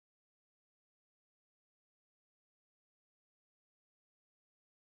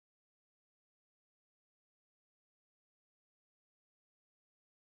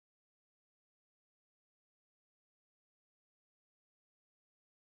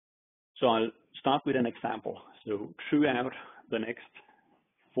So I'll start with an example. So throughout the next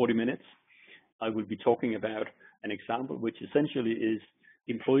 40 minutes, I will be talking about an example which essentially is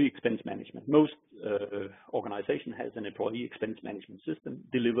employee expense management. Most organization has an employee expense management system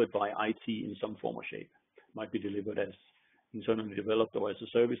delivered by IT in some form or shape. Might be delivered as internally developed or as a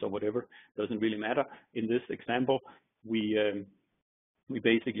service or whatever, doesn't really matter. In this example, we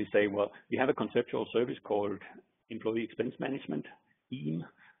basically say, well, we have a conceptual service called employee expense management, EAM,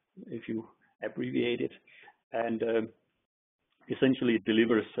 if you abbreviate it, and essentially it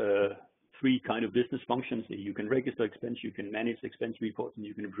delivers three kind of business functions. You can register expense, you can manage expense reports, and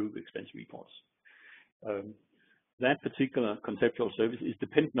you can approve expense reports. That particular conceptual service is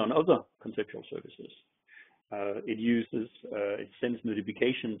dependent on other conceptual services. It sends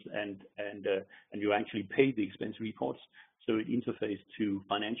notifications and you actually pay the expense reports. So it interfaces to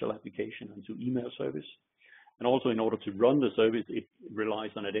financial application and to email service. And also in order to run the service, it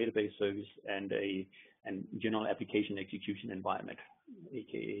relies on a database service and a general application execution environment,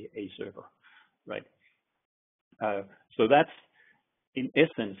 aka a server, right? So that's in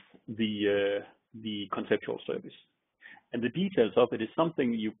essence the conceptual service. And the details of it is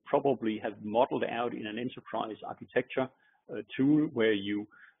something you probably have modeled out in an enterprise architecture tool where you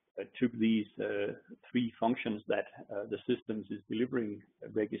took these three functions that the systems is delivering,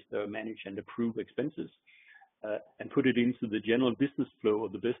 register, manage, and approve expenses, and put it into the general business flow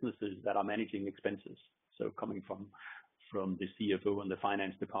of the businesses that are managing expenses. So coming from the CFO and the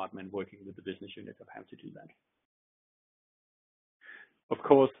finance department working with the business unit of how to do that. Of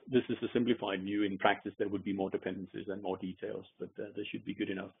course, this is a simplified view. In practice, there would be more dependencies and more details, but this should be good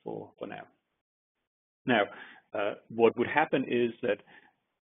enough for now. Now, what would happen is that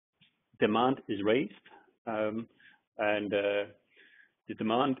demand is raised, and the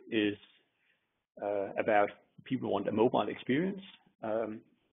demand is about people want a mobile experience,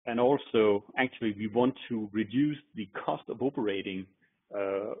 and also actually we want to reduce the cost of operating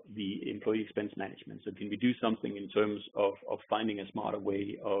the employee expense management. So can we do something in terms of finding a smarter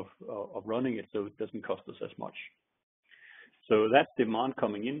way of running it so it doesn't cost us as much? So that's demand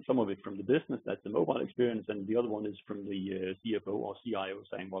coming in, some of it from the business, that's the mobile experience, and the other one is from the CFO or CIO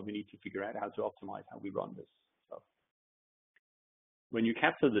saying, well, we need to figure out how to optimize how we run this stuff. When you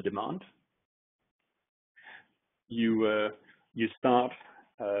capture the demand, you start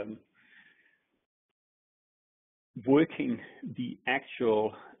working the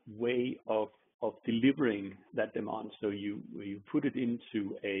actual way of delivering that demand. So you put it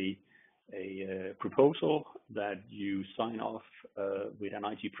into a proposal that you sign off with an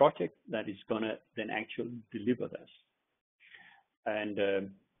IT project that is going to then actually deliver this.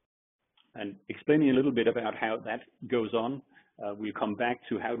 And explaining a little bit about how that goes on, we'll come back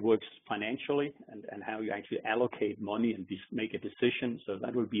to how it works financially and how you actually allocate money and make a decision. So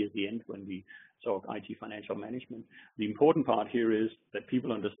that will be at the end when we talk IT financial management. The important part here is that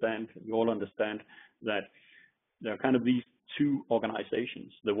people understand, you all understand that there are kind of these two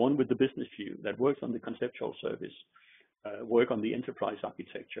organizations, the one with the business view that works on the conceptual service, work on the enterprise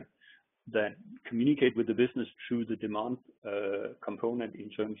architecture, that communicate with the business through the demand component in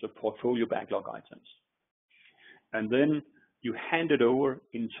terms of portfolio backlog items. And then you hand it over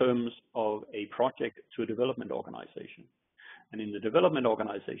in terms of a project to a development organization. And in the development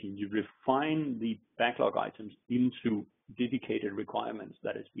organization, you refine the backlog items into dedicated requirements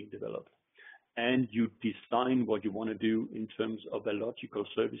that is being developed. And you design what you want to do in terms of a logical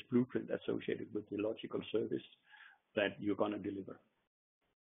service blueprint associated with the logical service that you're going to deliver.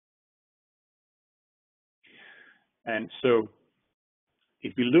 And so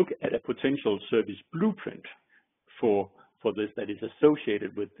if we look at a potential service blueprint for this that is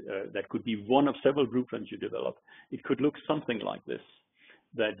associated with, that could be one of several blueprints you develop, it could look something like this,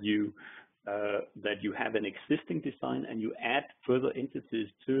 that you have an existing design and you add further entities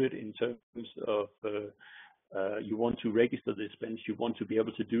to it in terms of you want to register the expense, you want to be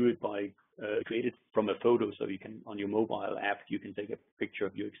able to do it by create it from a photo, so you can, on your mobile app, you can take a picture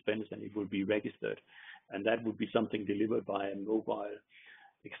of your expense and it will be registered. And that would be something delivered by a mobile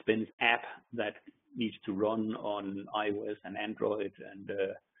expense app that needs to run on iOS and Android,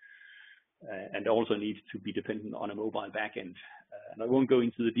 and also needs to be dependent on a mobile backend. And I won't go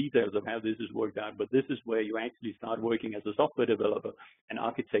into the details of how this is worked out, but this is where you actually start working as a software developer and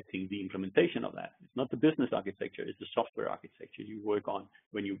architecting the implementation of that. It's not the business architecture, it's the software architecture you work on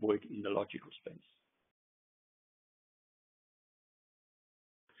when you work in the logical space.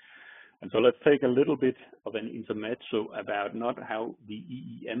 And so let's take a little bit of an intermezzo about not how the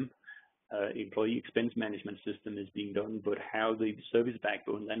EEM, employee expense management system, is being done, but how the service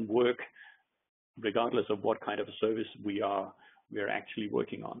backbone then work regardless of what kind of a service we are actually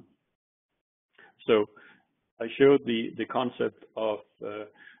working on. So I showed the concept of the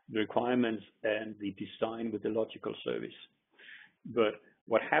requirements and the design with the logical service. But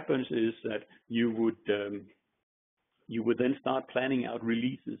what happens is that you would then start planning out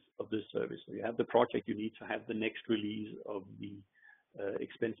releases of this service. So you have the project, you need to have the next release of the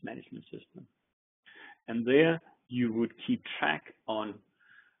expense management system. And there you would keep track on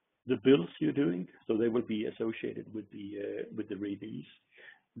the builds you're doing, so they will be associated with the release.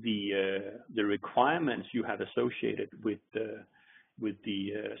 The requirements you have associated with the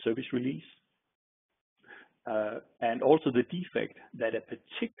service release, and also the defect that a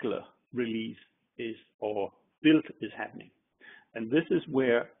particular release is or build is happening. And this is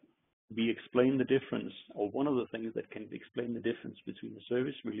where we explain the difference, or one of the things that can explain the difference between a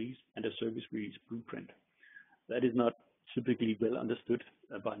service release and a service release blueprint. That is not typically well understood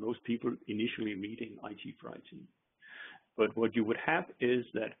by most people initially reading IT4IT. But what you would have is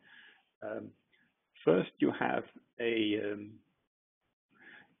that first you have a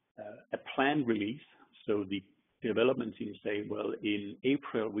planned release. So the development team say, well, in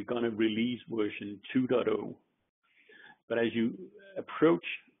April, we're going to release version 2.0. But as you approach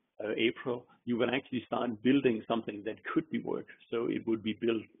April, you will actually start building something that could be worked. So it would be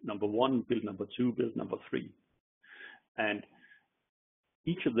build number 1, build number 2, build number 3. And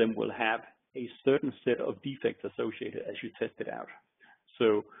each of them will have a certain set of defects associated as you test it out.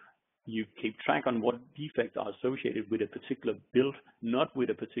 So you keep track on what defects are associated with a particular build, not with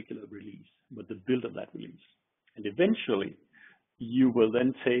a particular release, but the build of that release. And eventually, you will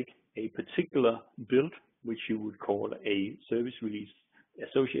then take a particular build, which you would call a service release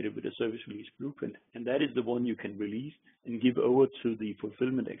associated with a service release blueprint, and that is the one you can release and give over to the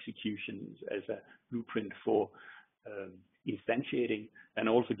fulfillment executions as a blueprint for instantiating, and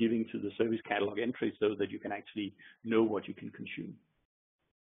also giving to the service catalog entry so that you can actually know what you can consume.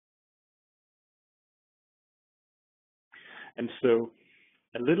 And so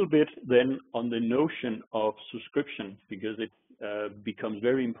a little bit then on the notion of subscription, because it becomes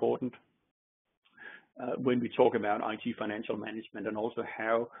very important when we talk about IT financial management, and also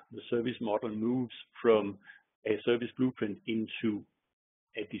how the service model moves from a service blueprint into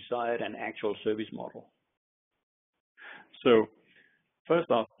a desired and actual service model. So first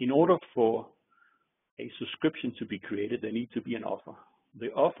off, in order for a subscription to be created, there needs to be an offer.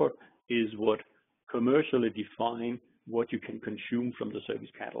 The offer is what commercially defines what you can consume from the service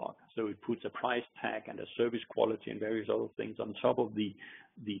catalog. So it puts a price tag and a service quality and various other things on top of the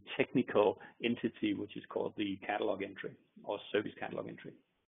technical entity, which is called the catalog entry or service catalog entry.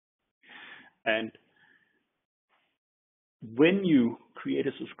 And when you create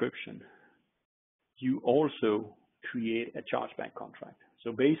a subscription, you also create a chargeback contract.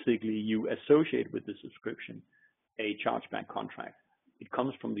 So basically, you associate with the subscription a chargeback contract. It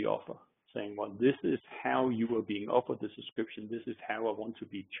comes from the offer, saying, well, this is how you are being offered the subscription. This is how I want to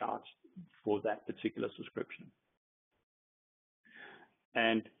be charged for that particular subscription.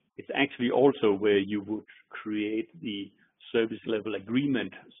 And it's actually also where you would create the service level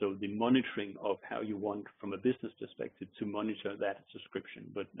agreement, so the monitoring of how you want, from a business perspective, to monitor that subscription,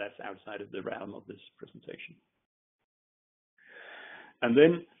 but that's outside of the realm of this presentation. And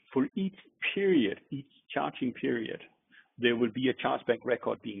then for each period, each charging period, there will be a chargeback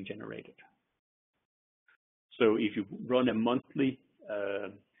record being generated. So if you run a monthly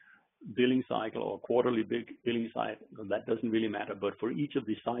billing cycle or quarterly billing cycle, that doesn't really matter. But for each of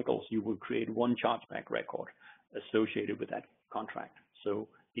these cycles, you will create one chargeback record associated with that contract. So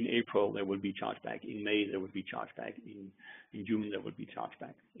in April, there will be chargeback. In May, there will be chargeback. In June, there will be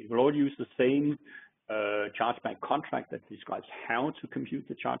chargeback. It will all use the same chargeback contract that describes how to compute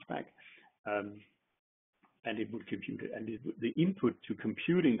the chargeback. And it will compute it. And the input to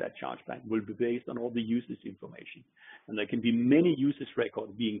computing that chargeback will be based on all the usage information. And there can be many usage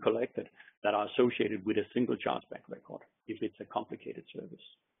records being collected that are associated with a single chargeback record if it's a complicated service.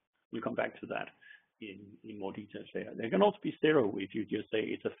 We'll come back to that in more details later. There can also be zero if you just say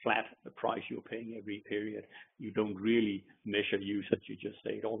it's a flat price you're paying every period. You don't really measure usage. You just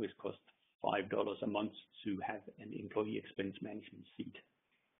say it always costs $5 a month to have an employee expense management seat.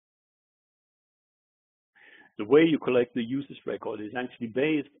 The way you collect the usage record is actually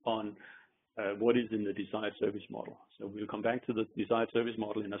based on what is in the desired service model. So we'll come back to the desired service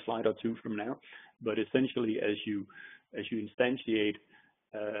model in a slide or two from now. But essentially, as you instantiate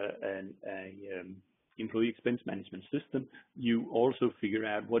an employee expense management system, you also figure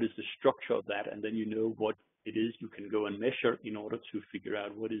out what is the structure of that, and then you know what it is you can go and measure in order to figure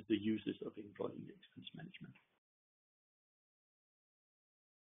out what is the uses of employee expense management.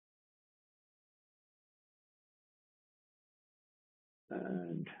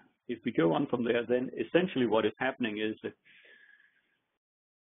 And if we go on from there, then essentially what is happening is that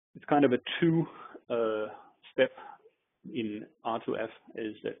it's kind of a two-step in R2F,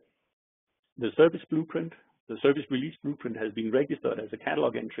 is that the service blueprint, the service release blueprint has been registered as a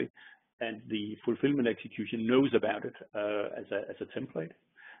catalog entry, and the fulfillment execution knows about it as a template.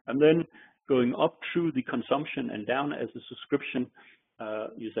 And then going up through the consumption and down as a subscription,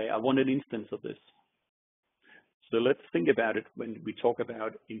 you say, I want an instance of this. So let's think about it when we talk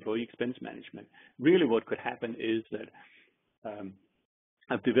about employee expense management. Really what could happen is that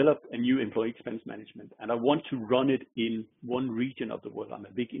I've developed a new employee expense management and I want to run it in one region of the world. I'm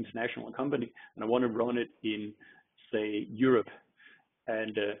a big international company and I want to run it in, say, Europe.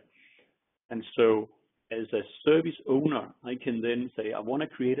 And so as a service owner, I can then say, I want to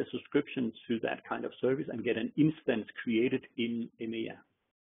create a subscription to that kind of service and get an instance created in EMEA.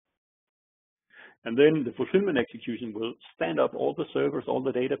 And then the fulfillment execution will stand up all the servers, all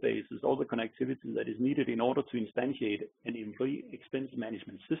the databases, all the connectivity that is needed in order to instantiate an employee expense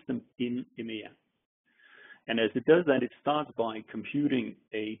management system in EMEA. And as it does that, it starts by computing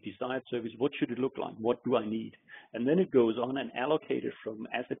a desired service. What should it look like? What do I need? And then it goes on and allocated from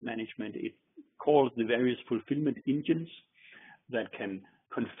asset management. It calls the various fulfillment engines that can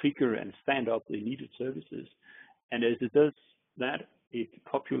configure and stand up the needed services. And as it does that, it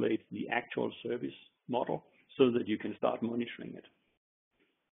populates the actual service model so that you can start monitoring it.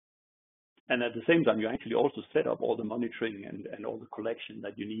 And at the same time, you actually also set up all the monitoring and all the collection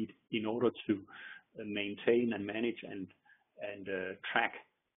that you need in order to maintain and manage and track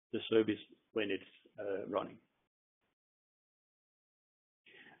the service when it's running.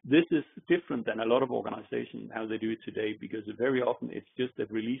 This is different than a lot of organizations, how they do it today, because very often it's just a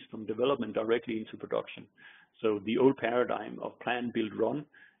release from development directly into production. So the old paradigm of plan, build, run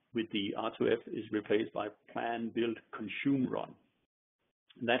with the R2F is replaced by plan, build, consume, run.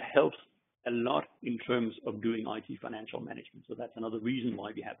 And that helps a lot in terms of doing IT financial management. So that's another reason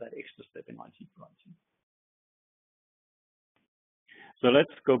why we have that extra step in IT4IT. So let's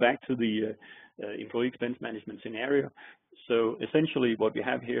go back to the employee expense management scenario. So essentially what we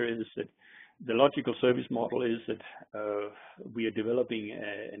have here is that the logical service model is that we are developing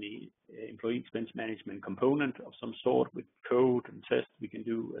an employee expense management component of some sort with code and tests we can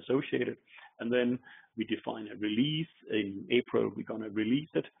do associated. And then we define a release. In April, we're going to release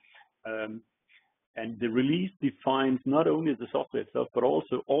it. And the release defines not only the software itself, but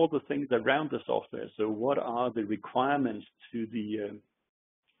also all the things around the software. So what are the requirements to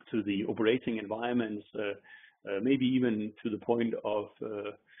the operating environments, maybe even to the point of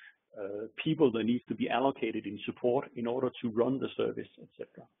people that needs to be allocated in support in order to run the service,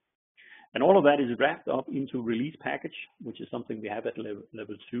 etc. And all of that is wrapped up into a release package, which is something we have at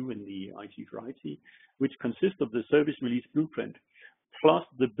level 2 in the IT4IT, which consists of the service release blueprint, plus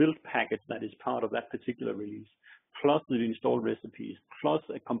the build package that is part of that particular release, plus the install recipes, plus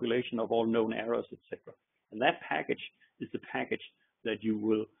a compilation of all known errors, etc. And that package is the package that you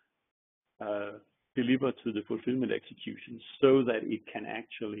will deliver to the fulfillment execution so that it can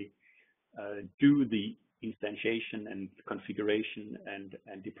actually do the instantiation and configuration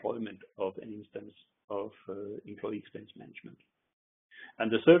and deployment of an instance of employee expense management. And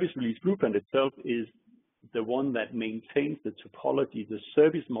the service release blueprint itself is the one that maintains the topology, the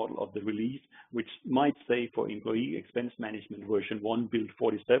service model of the release, which might say for employee expense management version 1 build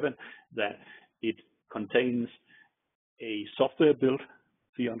 47 that it contains a software build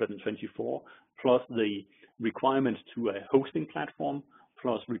 324 plus the requirements to a hosting platform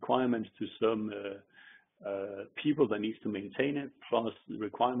plus requirements to some people that needs to maintain it, plus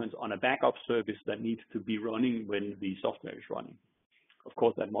requirements on a backup service that needs to be running when the software is running. Of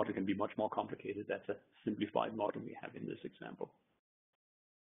course, that model can be much more complicated. That's a simplified model we have in this example.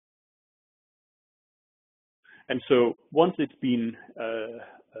 And so once it's been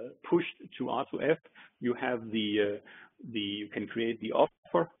pushed to R2F, you have you can create the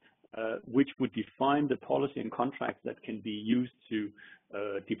offer, which would define the policy and contracts that can be used to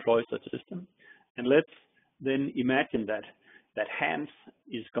deploy such a system. And let's then imagine that Hans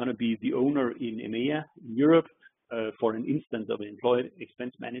is going to be the owner in EMEA, in Europe, for an instance of employee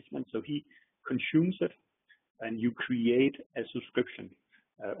expense management. So he consumes it, and you create a subscription,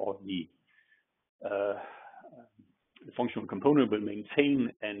 or the functional component will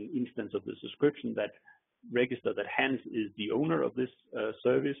maintain an instance of the subscription that registers that Hans is the owner of this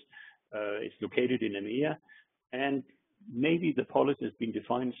service. It's located in EMEA, and maybe the policy has been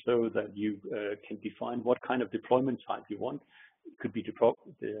defined so that you can define what kind of deployment type you want. It could be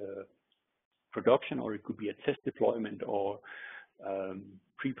the production, or it could be a test deployment, or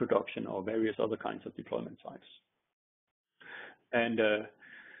pre-production, or various other kinds of deployment types. And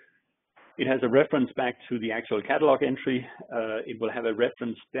It has a reference back to the actual catalog entry. It will have a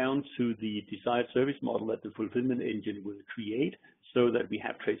reference down to the desired service model that the fulfillment engine will create, so that we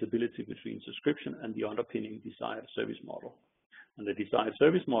have traceability between subscription and the underpinning desired service model. And the desired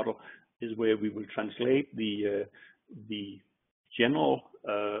service model is where we will translate the general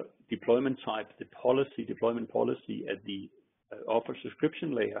deployment type, the deployment policy at the offer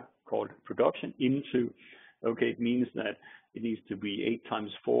subscription layer called production into, okay, it means that it needs to be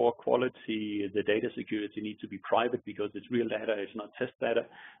 8x4 quality, the data security needs to be private because it's real data, it's not test data,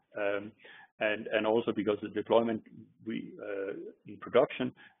 and also because the deployment in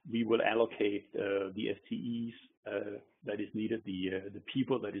production, we will allocate the FTEs that is needed, the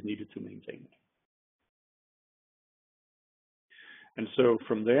people that is needed to maintain it. And so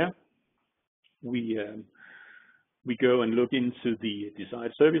from there, we go and look into the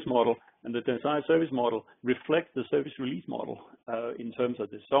desired service model, and the desired service model reflects the service release model in terms of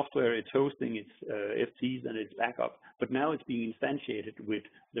the software, its hosting, its FTs, and its backup. But now it's being instantiated with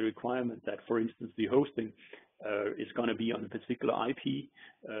the requirement that, for instance, the hosting is going to be on a particular IP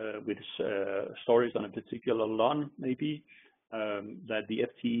with storage on a particular LAN, maybe, that the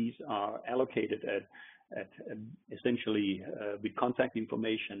FTs are allocated at essentially with contact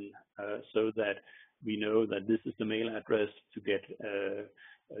information so that we know that this is the mail address to get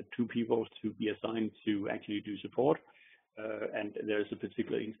 2 people to be assigned to actually do support, and there's a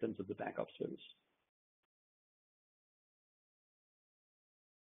particular instance of the backup service.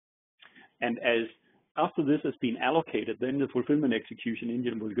 And after this has been allocated, then the fulfillment execution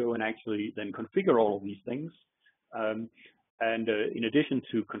engine will go and actually then configure all of these things. In addition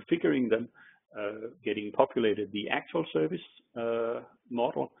to configuring them, getting populated the actual service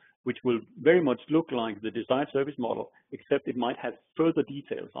model, which will very much look like the desired service model, except it might have further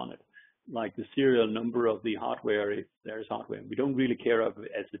details on it, like the serial number of the hardware, if there is hardware. We don't really care of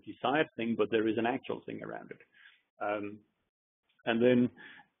it as a desired thing, but there is an actual thing around it. And then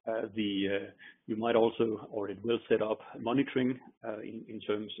you might also, or it will set up monitoring in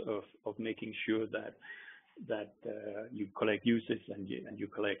terms of making sure that you collect usage and you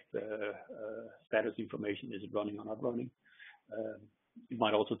collect status information, is it running or not running. It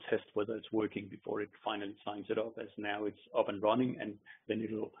might also test whether it's working before it finally signs it up, as now it's up and running, and then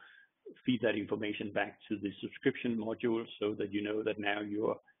it'll feed that information back to the subscription module so that you know that now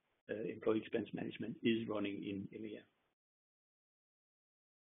your employee expense management is running in EMEA.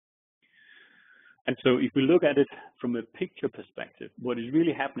 And so if we look at it from a picture perspective, what is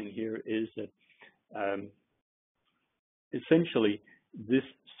really happening here is that essentially this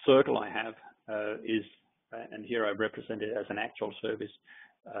circle I have is, and here I represent it as an actual service.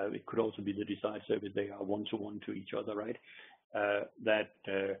 It could also be the desired service. They are one-to-one to each other, right? That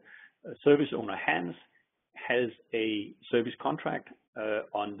a service owner has a service contract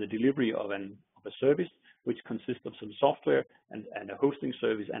on the delivery of a service, which consists of some software and a hosting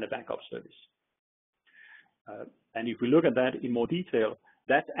service and a backup service. And if we look at that in more detail,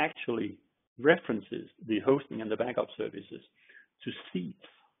 that actually references the hosting and the backup services to seats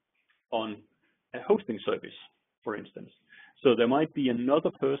on a hosting service, for instance. So there might be another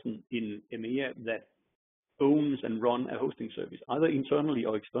person in EMEA that owns and runs a hosting service, either internally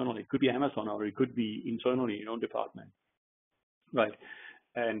or externally. It could be Amazon, or it could be internally in your own department, right?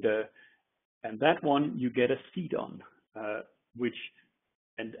 And that one you get a seat on,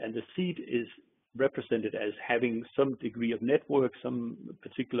 and the seat is represented as having some degree of network, some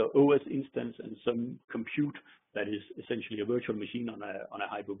particular OS instance, and some compute that is essentially a virtual machine on a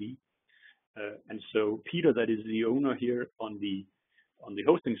Hyper-V. And so Peter, that is the owner here on the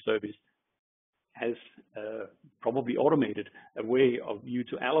hosting service, has probably automated a way of you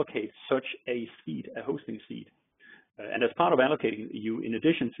to allocate such a seat, a hosting seat. And as part of allocating, you, in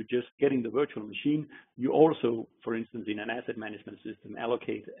addition to just getting the virtual machine, you also, for instance, in an asset management system,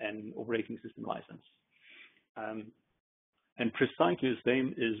 allocate an operating system license. And precisely the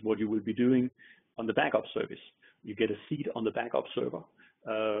same is what you will be doing on the backup service. You get a seat on the backup server,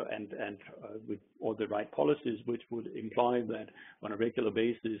 and with all the right policies, which would imply that on a regular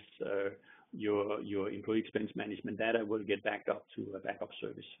basis, your employee expense management data will get backed up to a backup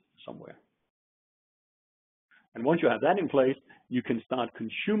service somewhere. And once you have that in place, you can start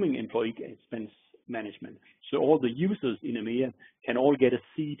consuming employee expense management. So all the users in EMEA can all get a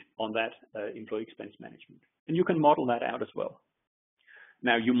seat on that employee expense management. And you can model that out as well.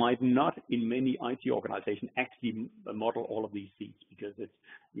 Now, you might not, in many IT organizations, actually model all of these seats, because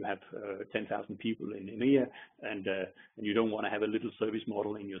you have 10,000 people in EMEA, and you don't want to have a little service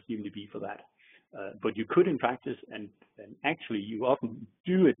model in your CMDB for that. But you could in practice, and actually you often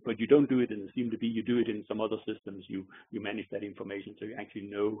do it, but you don't do it in the CMDB, you do it in some other systems. You manage that information so you actually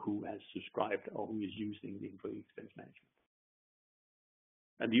know who has subscribed or who is using the employee expense management.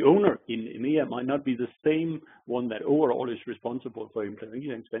 And the owner in EMEA might not be the same one that overall is responsible for employee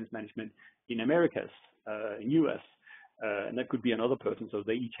expense management in Americas, in US, and that could be another person. So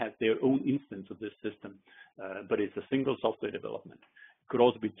they each have their own instance of this system, but it's a single software development. It could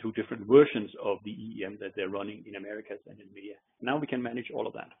also be two different versions of the EEM that they're running in Americas and in EMEA. Now we can manage all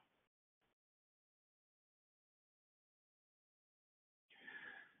of that.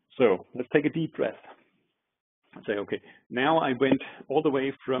 So let's take a deep breath and say, okay, now I went all the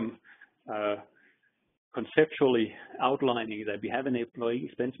way from conceptually outlining that we have an employee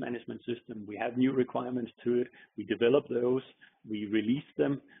expense management system, we have new requirements to it, we develop those, we release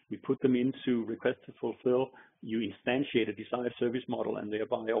them, we put them into request to fulfill, you instantiate a desired service model and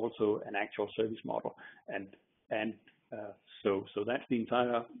thereby also an actual service model. So that's the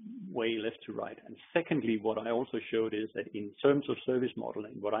entire way left to right. And secondly, what I also showed is that in terms of service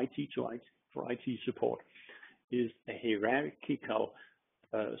modeling, what I teach for IT support is a hierarchical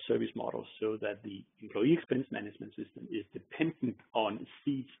service model, so that the employee expense management system is dependent on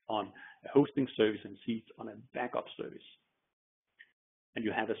seats on a hosting service and seats on a backup service. And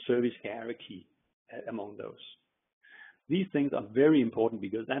you have a service hierarchy among those. These things are very important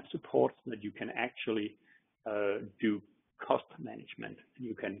because that supports that you can actually do cost management.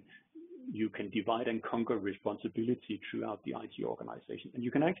 You can divide and conquer responsibility throughout the IT organization. And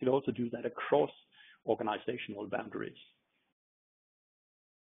you can actually also do that across organizational boundaries.